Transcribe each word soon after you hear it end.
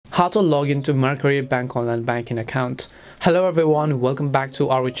How to log into Mercury Bank online banking account. Hello everyone, welcome back to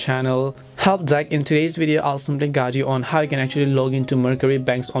our channel Help Deck. In today's video, I'll simply guide you on how you can actually log into Mercury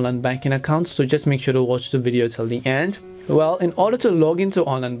Bank's online banking account. So just make sure to watch the video till the end. Well, in order to log into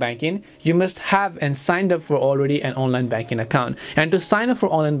online banking, you must have and signed up for already an online banking account. And to sign up for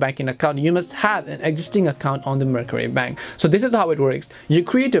online banking account, you must have an existing account on the Mercury Bank. So this is how it works. You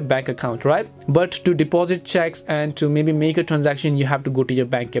create a bank account, right? But to deposit checks and to maybe make a transaction, you have to go to your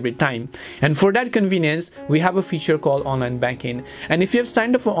bank every time. And for that convenience, we have a feature called online banking. And if you have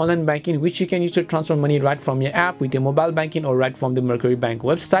signed up for online banking, which you can use to transfer money right from your app with your mobile banking or right from the Mercury Bank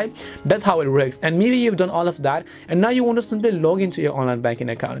website, that's how it works. And maybe you've done all of that and now you want to simply log into your online banking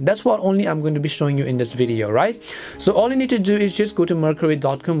account. That's what only I'm going to be showing you in this video, right? So all you need to do is just go to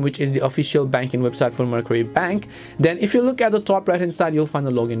mercury.com, which is the official banking website for Mercury Bank. Then if you look at the top right hand side, you'll find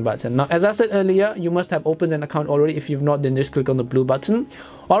the login button. Now, as I said earlier, you must have opened an account already. If you've not, then just click on the blue button,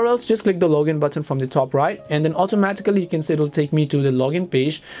 or else just click the login button from the top right, and then automatically you can say it'll take me to the login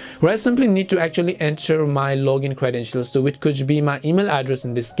page where I simply need to actually enter my login credentials, so it could be my email address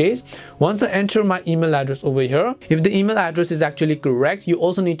in this case. Once I enter my email address over here, if the email address is actually correct, you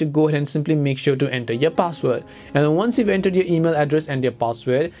also need to go ahead and simply make sure to enter your password. And then once you've entered your email address and your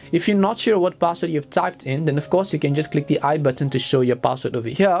password, if you're not sure what password you've typed in, then of course you can just click the I button to show your password over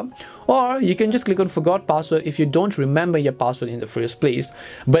here, or you can just click on forgot password if you don't remember your password in the first place.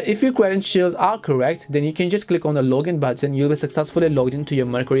 But if your credentials are correct, then you can just click on the login button. You'll be successfully logged into your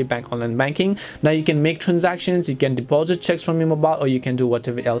Mercury Bank online banking. Now you can make transactions, you can deposit checks from your mobile, or you can do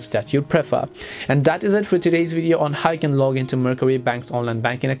whatever else that you prefer. And that is it for today's video on how you can log into Mercury Bank's online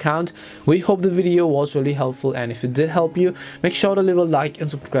banking account. We hope the video was really helpful, and if it did help you, make sure to leave a like and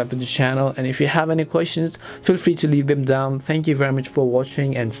subscribe to the channel. And if you have any questions, feel free to leave them down. Thank you very much for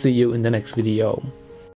watching, and see you in the next video.